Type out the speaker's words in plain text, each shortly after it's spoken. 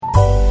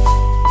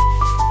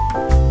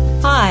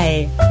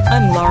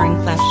I'm Lauren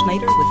Class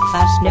Schneider with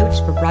Class Notes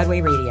for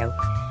Broadway Radio.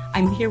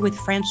 I'm here with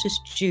Frances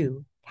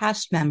Ju,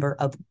 cast member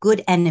of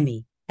Good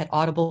Enemy at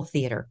Audible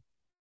Theater.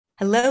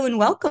 Hello and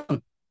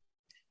welcome.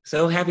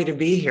 So happy to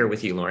be here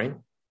with you,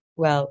 Lauren.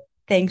 Well,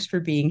 thanks for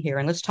being here.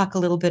 And let's talk a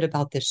little bit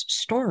about this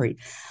story.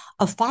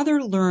 A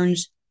father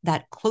learns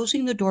that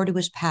closing the door to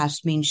his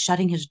past means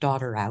shutting his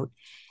daughter out.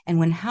 And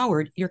when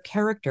Howard, your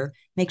character,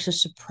 makes a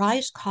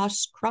surprise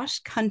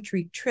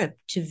cross-country trip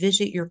to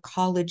visit your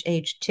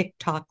college-age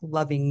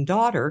TikTok-loving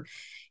daughter,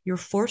 you're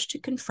forced to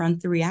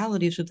confront the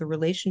realities of the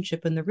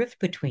relationship and the rift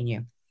between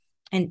you.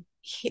 And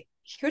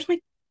here's my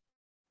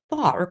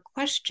thought or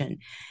question.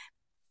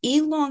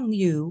 Elong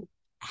Yu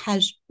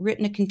has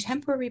written a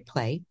contemporary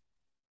play.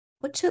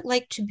 What's it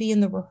like to be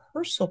in the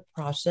rehearsal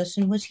process,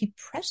 and was he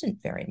present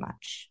very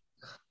much?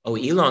 Oh,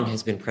 Elong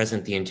has been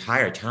present the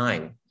entire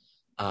time.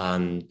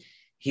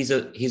 He's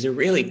a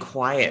really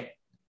quiet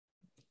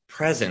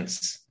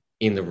presence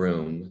in the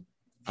room.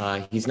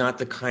 He's not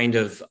the kind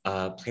of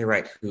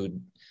playwright who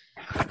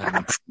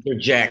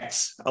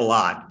projects a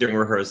lot during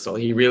rehearsal.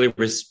 He really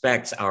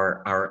respects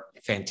our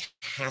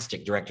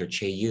fantastic director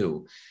Che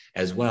Yu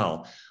as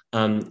well,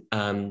 and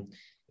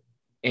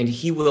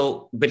he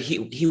will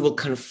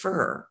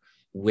confer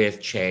with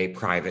Che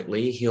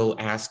privately. He'll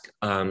ask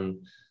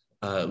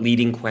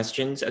leading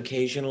questions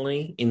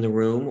occasionally in the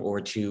room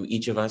or to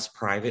each of us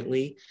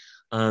privately,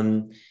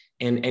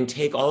 and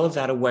take all of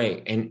that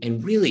away.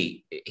 And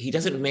really, he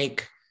doesn't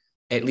make,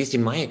 at least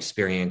in my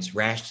experience,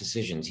 rash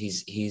decisions.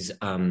 He's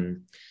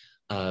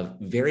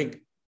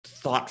very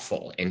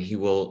thoughtful, and he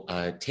will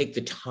take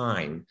the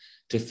time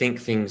to think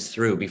things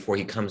through before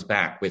he comes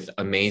back with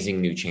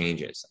amazing new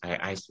changes.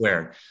 I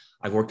swear,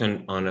 I've worked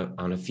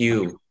on a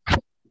few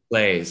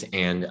plays,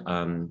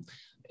 and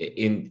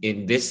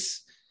in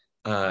this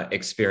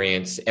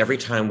experience, every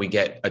time we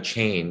get a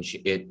change,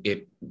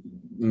 it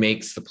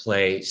makes the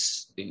play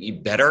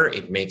better.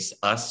 It makes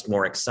us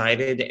more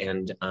excited,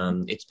 and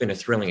it's been a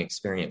thrilling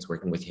experience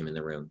working with him in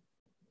the room.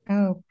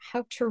 Oh,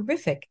 how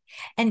terrific.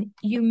 And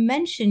you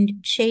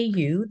mentioned Che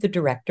Yu, the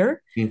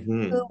director, who,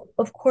 Mm-hmm.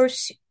 of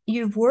course,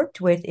 you've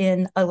worked with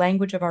in A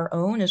Language of Our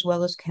Own, as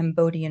well as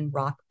Cambodian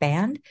Rock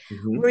Band, where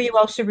Mm-hmm. you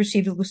also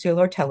received the Lucille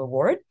Lortel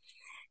Award.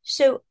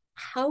 So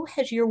how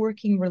has your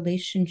working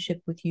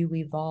relationship with you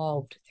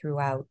evolved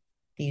throughout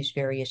these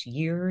various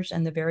years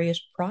and the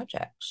various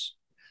projects?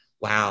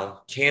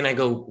 Wow, Che and I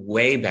go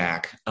way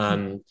back.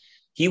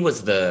 He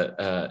was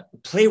the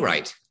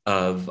playwright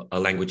of A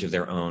Language of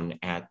Their Own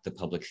at the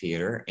Public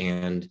Theater,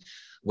 and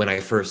when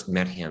I first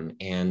met him,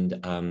 and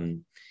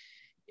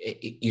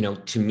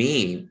to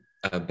me,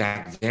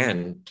 back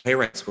then,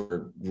 playwrights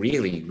were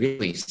really,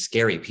 really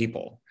scary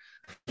people.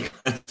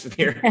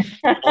 They're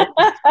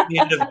always at the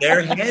end of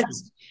their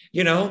heads.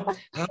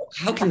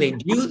 How can they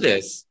do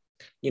this?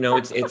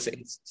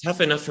 It's tough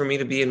enough for me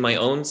to be in my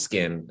own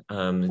skin.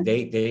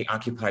 They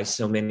occupy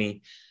so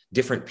many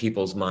different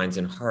people's minds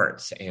and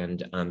hearts,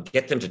 and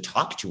get them to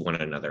talk to one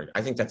another.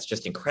 I think that's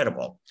just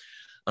incredible.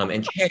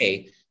 And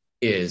Che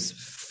is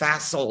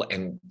facile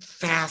and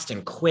fast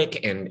and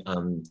quick, and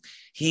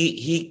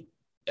he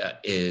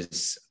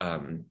is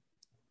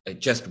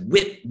just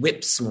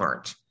whip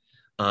smart,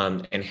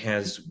 and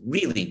has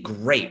really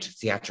great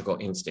theatrical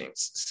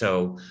instincts.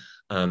 So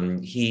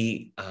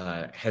he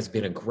has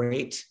been a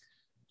great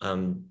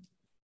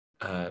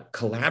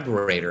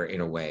collaborator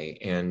in a way.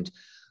 And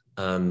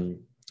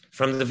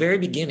from the very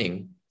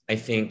beginning, I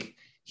think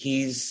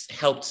he's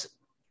helped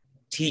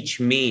teach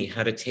me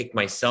how to take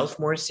myself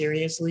more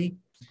seriously.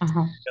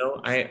 Uh-huh.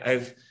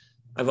 I've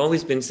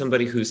always been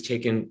somebody who's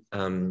taken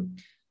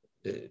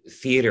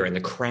theater and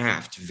the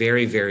craft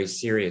very, very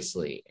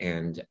seriously,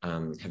 and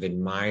have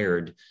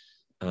admired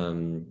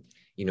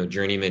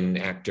journeyman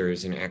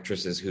actors and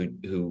actresses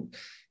who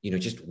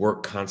just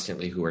work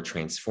constantly, who are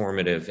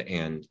transformative,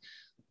 and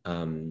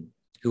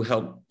who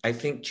help, I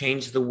think,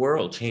 change the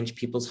world, change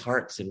people's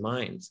hearts and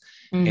minds,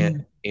 Mm-hmm.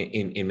 and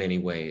in many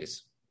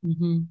ways,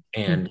 Mm-hmm.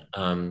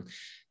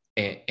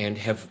 and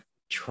have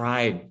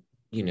tried,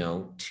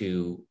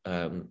 to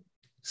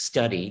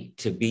study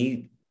to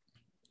be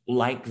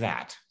like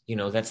that.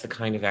 That's the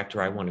kind of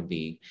actor I want to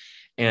be.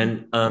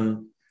 And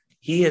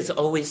he has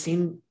always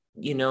seen,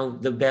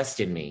 the best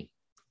in me,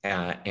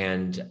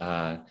 and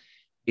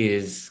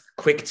is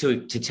quick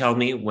to tell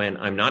me when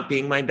I'm not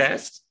being my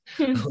best,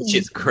 which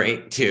is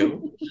great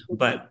too.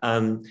 But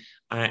I'm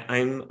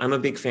a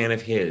big fan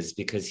of his,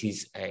 because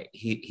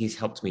he's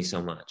helped me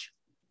so much.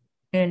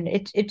 And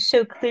it's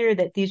so clear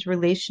that these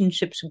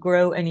relationships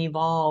grow and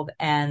evolve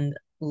and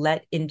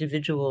let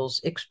individuals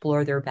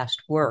explore their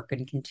best work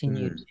and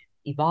continue to Mm,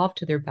 evolve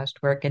to their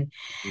best work. And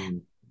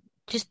mm,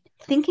 just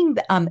thinking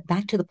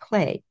back to the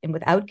play and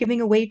without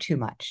giving away too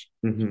much,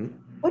 mhm.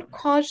 what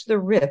caused the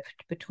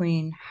rift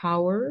between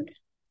Howard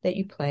that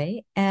you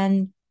play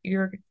and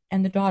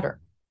the daughter?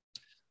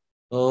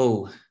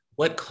 Oh,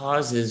 what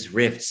causes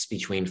rifts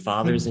between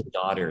fathers Mm. and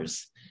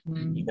daughters?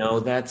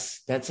 Mm.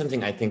 That's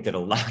something I think that a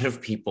lot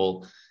of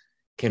people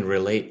can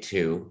relate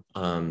to.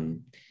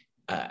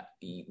 Uh,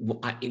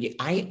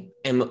 I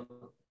am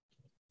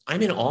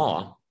I'm in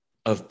awe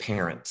of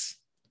parents,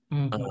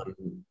 Mm-hmm.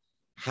 um,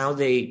 how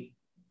they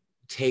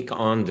take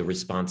on the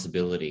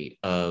responsibility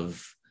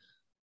of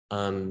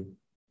um,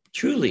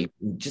 truly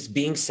just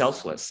being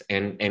selfless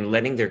and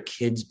letting their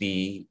kids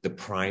be the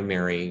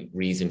primary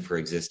reason for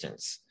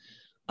existence.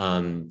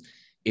 Um,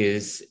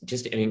 is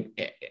just an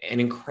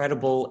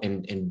incredible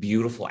and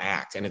beautiful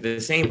act. And at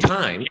the same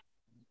time,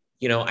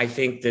 I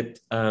think that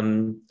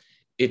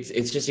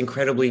it's just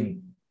incredibly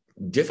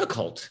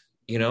difficult.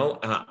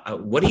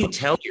 What do you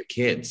tell your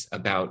kids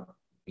about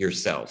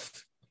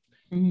yourself?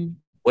 Mm-hmm.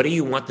 What do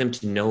you want them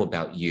to know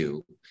about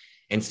you,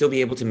 and still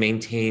be able to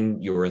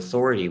maintain your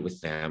authority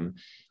with them,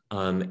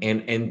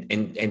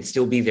 and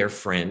still be their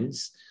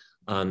friends,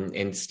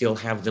 and still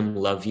have them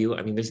love you?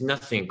 I mean, there's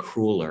nothing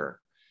crueler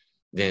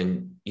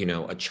than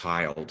a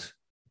child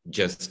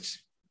just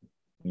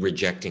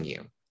rejecting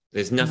you.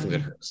 There's nothing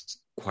that Mm-hmm. hurts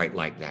quite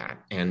like that.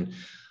 And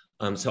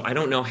so I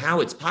don't know how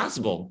it's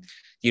possible,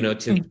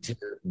 to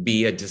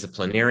be a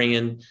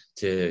disciplinarian,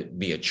 to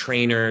be a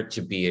trainer,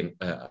 to be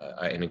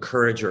an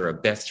encourager, a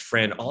best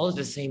friend, all at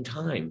the same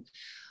time.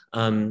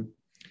 And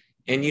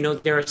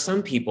there are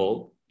some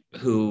people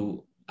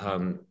who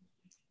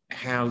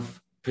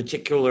have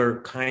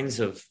particular kinds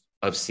of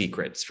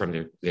secrets from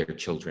their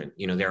children.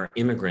 There are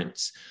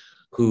immigrants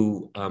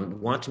who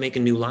want to make a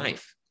new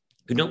life,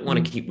 who don't want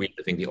to keep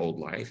reliving the old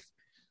life,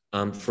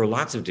 for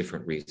lots of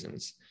different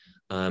reasons.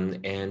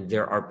 And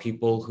there are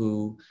people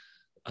who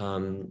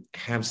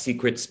have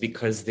secrets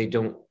because they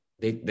don't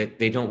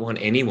want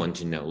anyone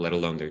to know, let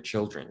alone their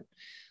children,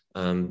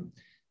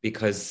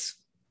 because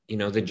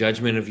the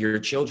judgment of your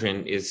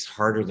children is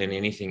harder than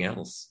anything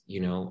else.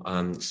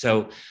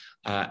 So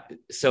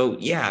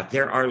yeah,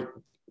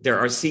 there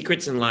are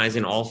secrets and lies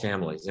in all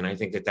families, and I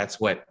think that that's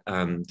what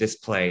this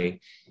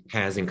play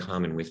has in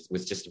common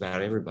with just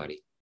about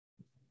everybody.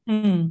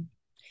 Mm.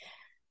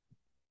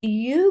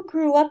 You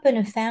grew up in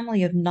a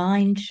family of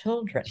 9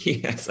 children.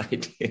 Yes, I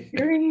did.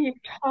 Hearing you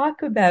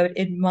talk about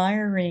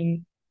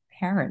admiring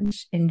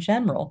parents in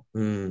general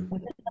Mm.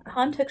 within the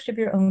context of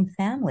your own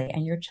family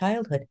and your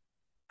childhood,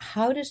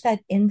 how does that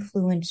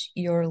influence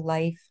your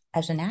life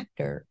as an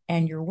actor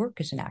and your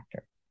work as an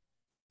actor?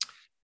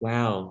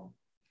 Wow.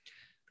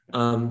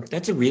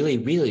 That's a really,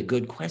 really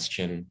good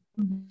question.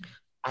 Mhm.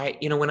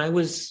 When I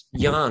was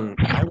young,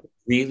 I was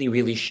really,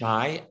 really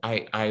shy.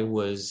 I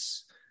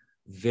was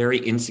very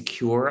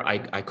insecure.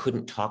 I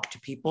couldn't talk to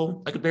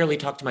people. I could barely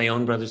talk to my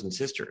own brothers and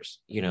sisters,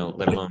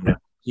 let alone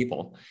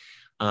people.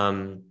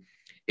 Um,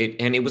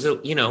 it was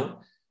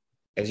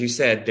as you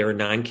said, there were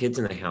 9 kids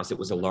in the house. It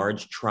was a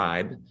large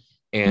tribe,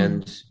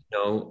 and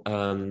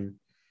Mm.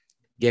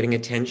 getting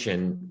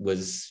attention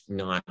was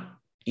not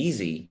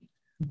easy.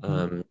 Mhm.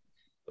 Um,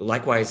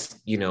 Likewise,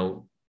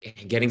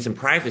 getting some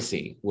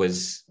privacy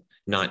was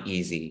not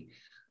easy.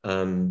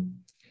 Um,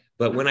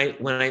 but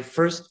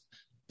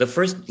the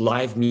first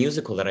live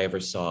musical that I ever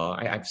saw,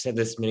 I've said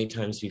this many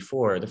times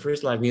before, the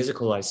first live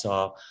musical I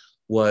saw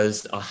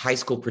was a high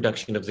school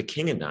production of The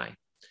King and I.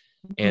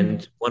 Mm.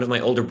 And one of my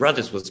older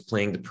brothers was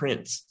playing the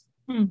prince.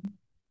 Mm.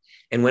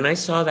 And when I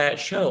saw that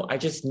show, I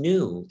just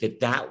knew that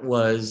that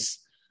was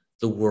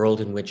the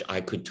world in which I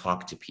could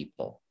talk to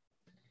people.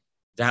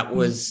 That Mm.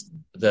 was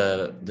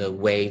the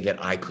way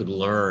that I could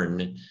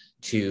learn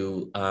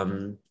to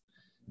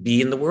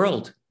be in the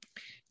world.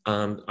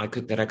 I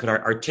could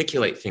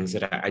articulate things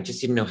that I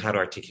just didn't know how to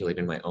articulate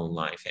in my own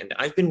life. And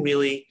I've been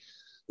really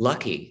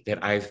lucky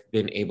that I've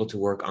been able to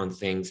work on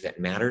things that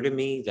matter to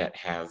me, that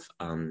have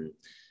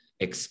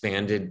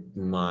expanded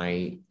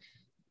my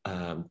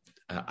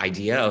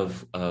idea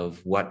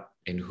of what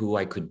and who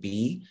I could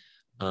be,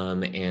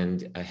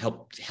 and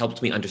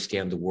helped me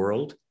understand the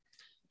world.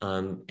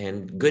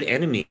 And Good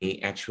Enemy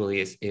actually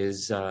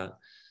is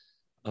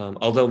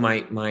although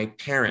my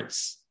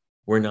parents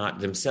were not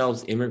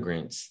themselves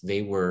immigrants,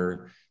 they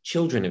were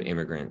children of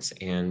immigrants,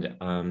 and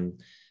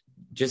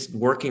just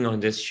working on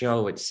this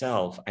show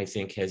itself, I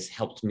think, has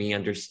helped me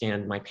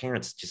understand my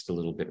parents just a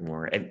little bit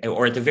more,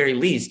 or at the very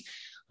least,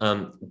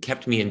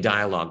 kept me in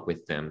dialogue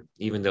with them,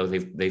 even though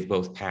they've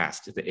both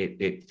passed.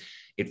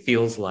 It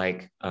feels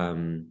like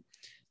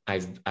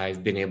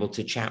I've been able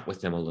to chat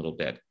with them a little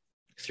bit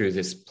through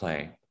this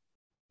play.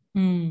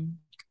 Mm.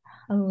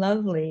 How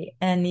lovely.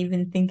 And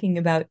even thinking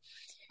about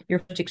your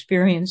first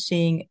experience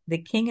seeing The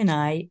King and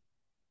I,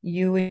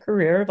 you in your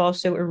career have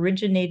also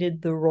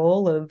originated the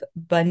role of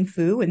Bun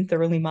Fu in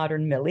Thoroughly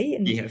Modern Millie,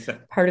 and Yes.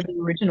 part of the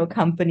original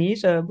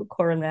companies of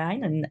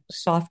Coraline and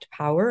Soft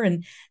Power,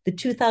 and the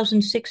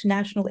 2006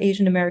 National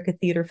Asian America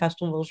Theater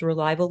Festival's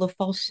revival of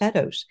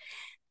Falsettos.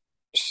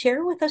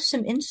 Share with us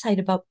some insight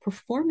about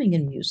performing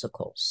in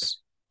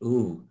musicals.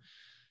 Ooh,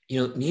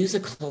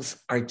 musicals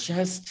are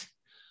just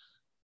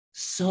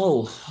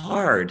so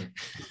hard.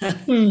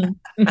 Hmm.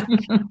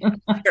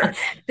 Sure.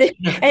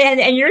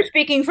 And you're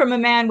speaking from a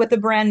man with a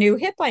brand new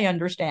hip, I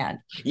understand.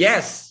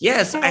 Yes,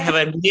 yes, I have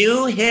a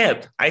new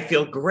hip. I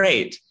feel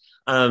great.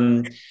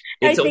 Um,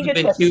 I it's think only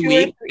it's been what, 2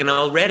 weeks, and three.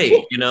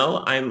 already,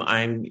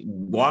 I'm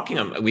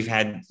walking. We've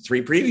had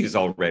 3 previews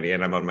already,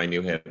 and I'm on my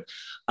new hip.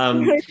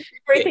 Um, It's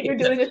great that you're it,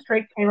 doing a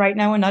straight play right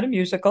now and not a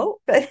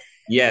musical. But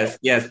yes,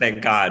 yes,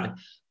 thank God.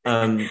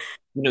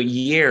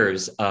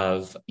 Years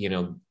of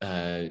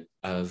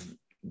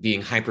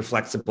being hyper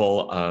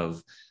flexible,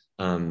 of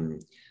um,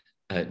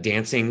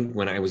 dancing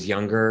when I was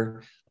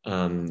younger,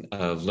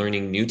 of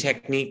learning new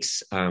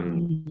techniques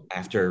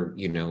after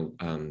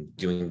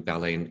doing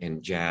ballet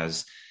and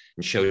jazz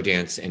and show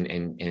dance,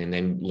 and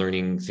then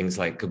learning things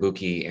like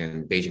kabuki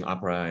and Beijing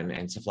opera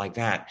and stuff like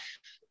that.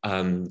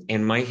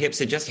 And my hips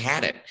had just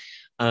had it.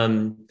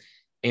 Um,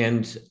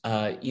 and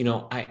I,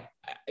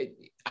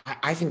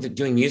 I think that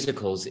doing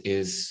musicals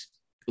is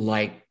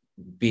like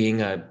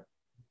being a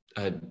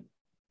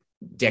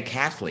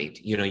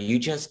decathlete.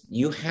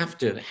 You have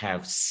to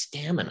have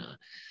stamina.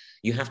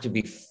 You have to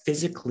be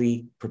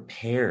physically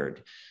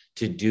prepared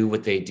to do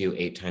what they do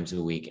 8 times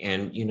a week.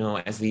 And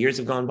as the years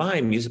have gone by,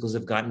 musicals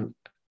have gotten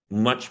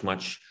much,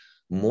 much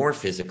more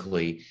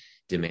physically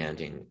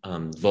demanding,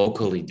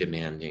 vocally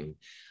demanding,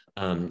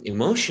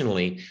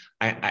 emotionally.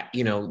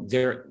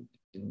 They're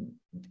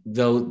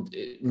though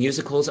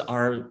musicals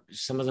are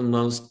some of the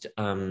most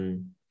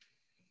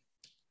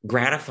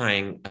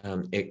gratifying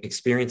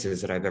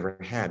experiences that I've ever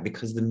had,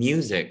 because the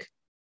music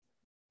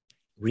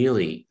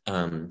really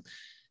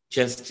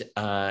just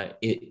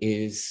it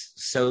is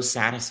so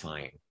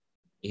satisfying.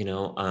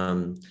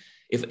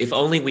 If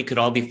only we could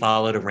all be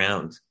followed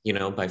around,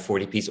 by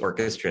 40-piece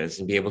orchestras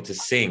and be able to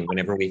sing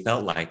whenever we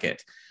felt like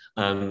it.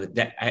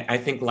 That I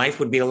think life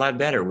would be a lot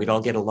better. We'd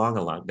all get along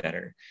a lot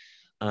better.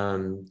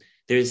 Um,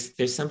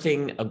 there's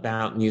something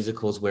about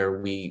musicals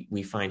where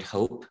we find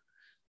hope,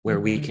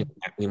 where we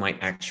might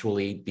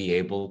actually be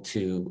able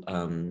to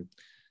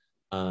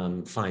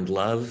find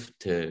love,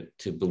 to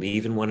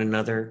believe in one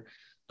another,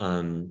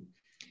 and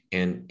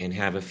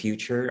have a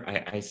future.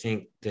 I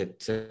think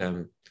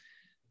that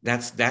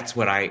that's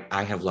what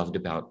I have loved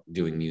about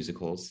doing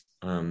musicals.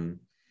 And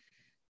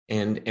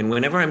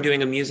whenever I'm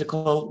doing a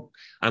musical,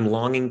 I'm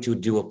longing to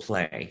do a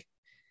play.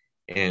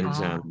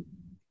 And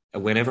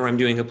whenever I'm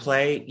doing a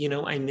play,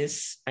 I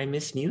miss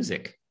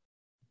music.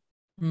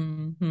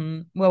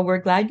 Well, we're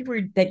glad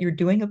that you're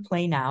doing a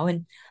play now.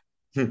 And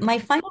my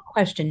final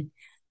question,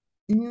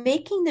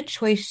 making the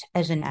choice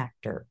as an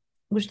actor,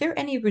 was there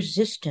any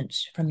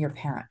resistance from your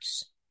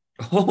parents?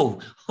 Oh,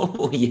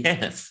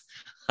 yes.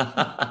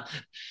 My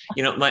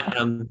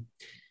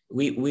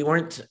we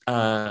weren't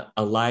a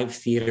live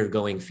theater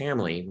going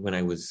family when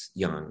I was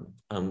young.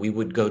 We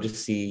would go to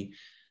see,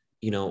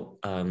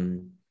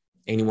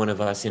 any one of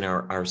us in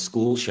our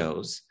school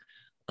shows.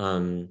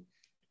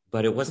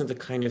 But it wasn't the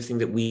kind of thing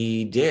that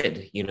we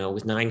did.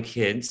 With 9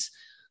 kids,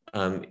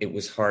 it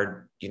was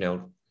hard,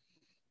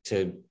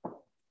 to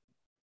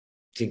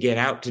get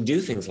out to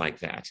do things like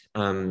that.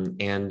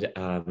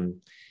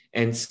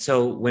 And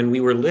so when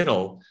we were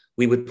little,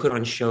 we would put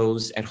on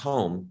shows at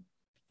home.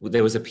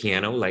 There was a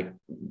piano, like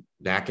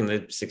back in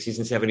the 60s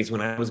and 70s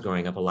when I was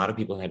growing up. A lot of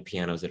people had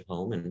pianos at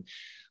home,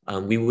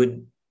 and we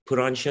would put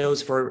on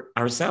shows for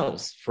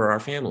ourselves, for our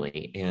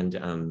family,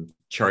 and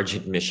charge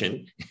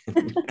admission.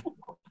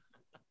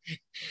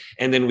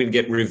 And then we'd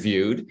get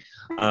reviewed.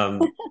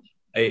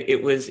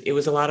 It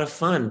was a lot of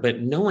fun,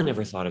 but no one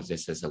ever thought of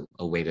this as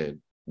a way to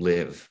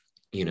live,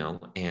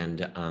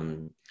 and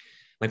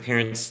my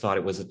parents thought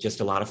it was just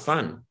a lot of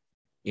fun,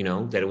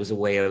 that it was a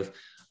way of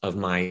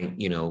my,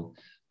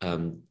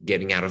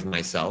 getting out of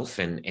myself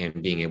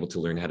and being able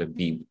to learn how to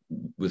be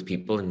with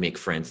people and make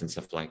friends and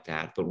stuff like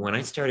that. But when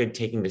I started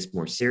taking this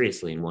more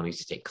seriously and wanting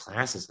to take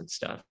classes and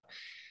stuff,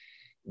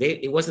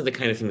 it wasn't the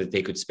kind of thing that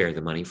they could spare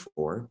the money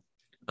for.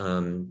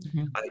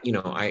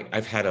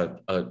 I've had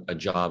a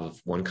job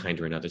of one kind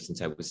or another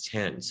since I was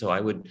 10. So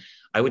I would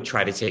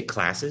try to take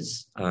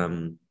classes,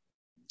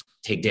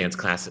 take dance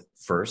class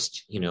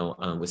first,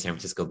 with San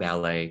Francisco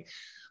Ballet,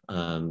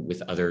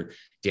 with other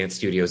dance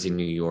studios in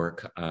New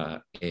York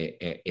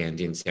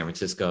and in San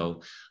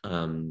Francisco.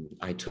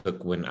 I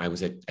took, when I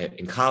was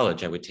in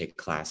college, I would take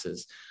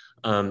classes.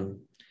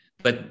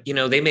 But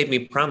they made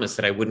me promise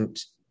that I wouldn't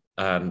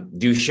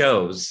do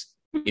shows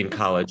in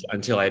college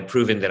until I had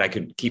proven that I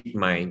could keep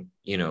my,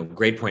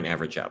 grade point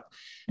average up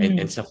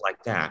and stuff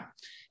like that.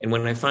 And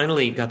when I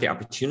finally got the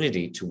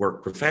opportunity to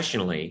work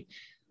professionally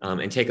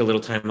and take a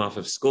little time off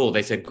of school,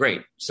 they said,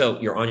 great,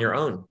 so you're on your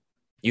own.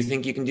 You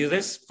think you can do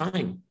this?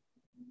 Fine.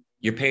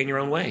 You're paying your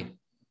own way.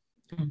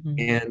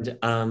 And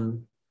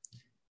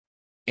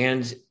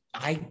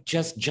I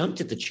just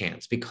jumped at the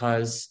chance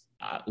because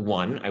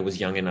one, I was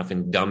young enough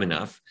and dumb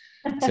enough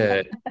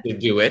to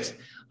do it.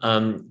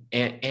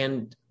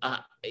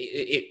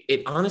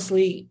 It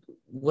honestly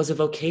was a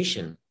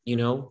vocation.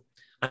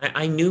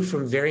 I knew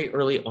from very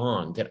early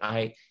on that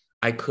I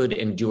could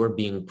endure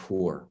being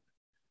poor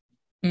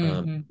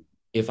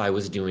if I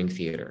was doing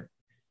theater.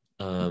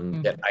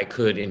 That I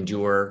could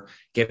endure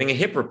getting a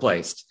hip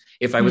replaced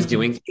if I was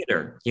doing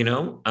theater,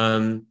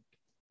 and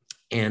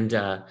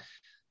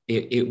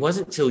it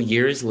wasn't till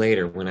years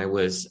later when I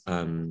was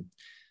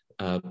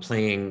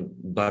playing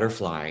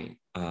Butterfly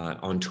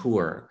on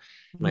tour.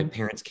 My Mhm.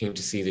 parents came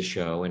to see the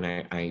show, and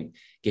I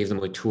gave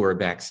them a tour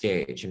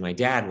backstage. And my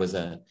dad was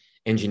a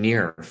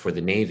engineer for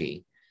the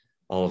Navy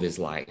all of his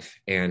life,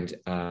 and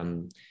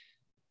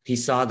he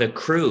saw the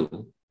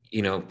crew,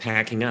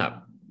 packing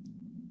up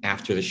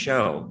after the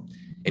show,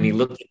 and he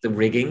looked at the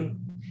rigging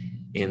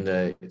in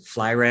the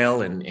fly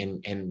rail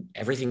and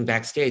everything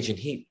backstage, and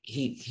he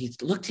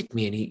looked at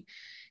me and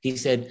he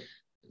said,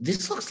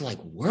 "This looks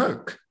like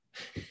work."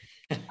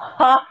 And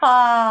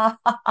I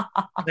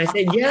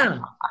said,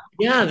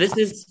 yeah, this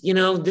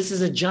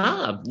is a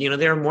job.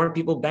 There are more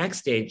people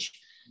backstage,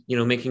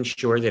 making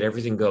sure that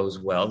everything goes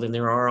well than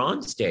there are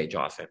on stage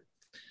often,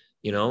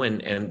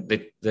 and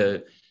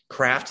the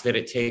craft that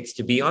it takes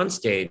to be on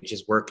stage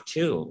is work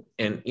too.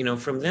 And,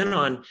 from then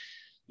on,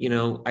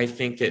 I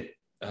think that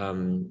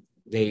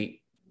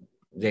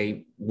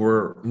they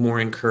were more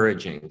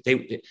encouraging.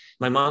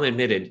 My mom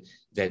admitted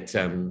that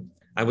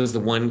I was the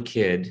one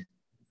kid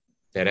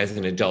that as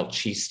an adult,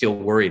 she's still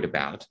worried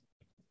about,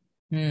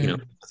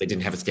 because I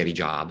didn't have a steady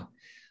job.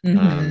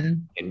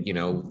 Mm-hmm. And,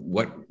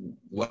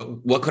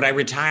 what could I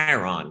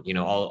retire on?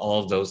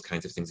 All of those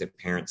kinds of things that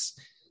parents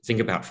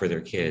think about for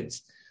their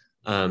kids.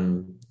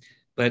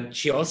 But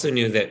she also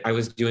knew that I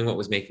was doing what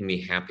was making me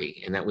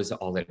happy, and that was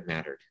all that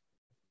mattered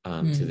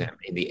to them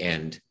in the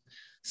end.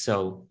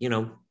 So,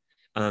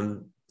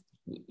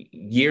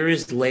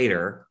 years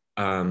later,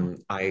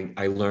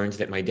 I learned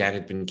that my dad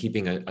had been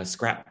keeping a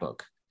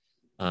scrapbook,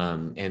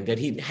 and that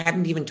he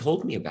hadn't even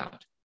told me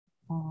about,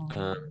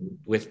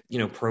 with,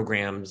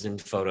 programs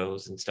and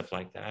photos and stuff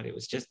like that. It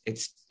was just,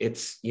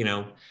 it's,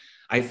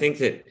 I think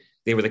that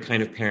they were the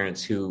kind of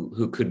parents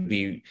who could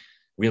be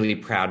really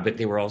proud, but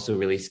they were also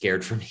really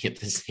scared for me at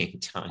the same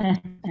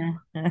time.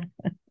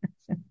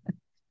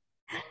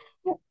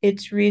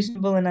 It's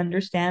reasonable and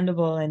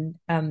understandable. And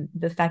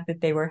the fact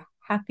that they were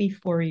happy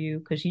for you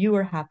because you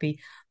were happy,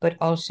 but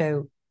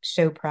also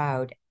so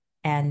proud.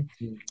 And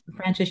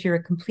Francis, you're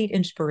a complete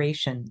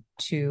inspiration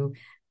to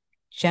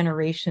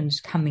generations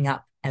coming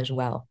up as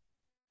well.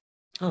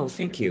 Oh,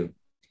 thank you.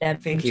 Them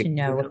Thank you. to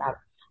know about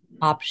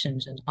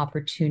options and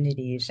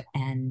opportunities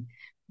and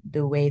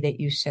the way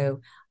that you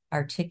so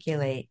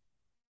articulate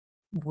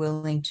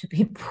willing to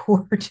be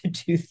poor to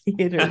do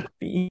theater,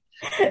 being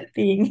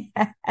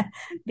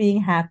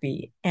being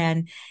happy,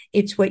 and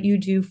it's what you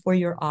do for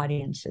your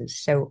audiences.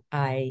 So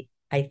I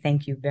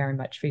thank you very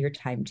much for your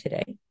time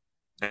today.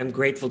 I'm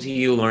grateful to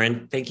you,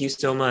 Lauren. Thank you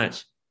so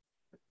much.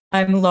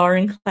 I'm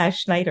Lauren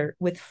Clash Schneider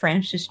with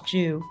Francis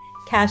Jew,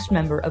 cast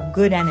member of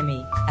Good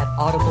Enemy at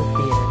Audible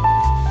Theater.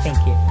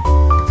 Thank you.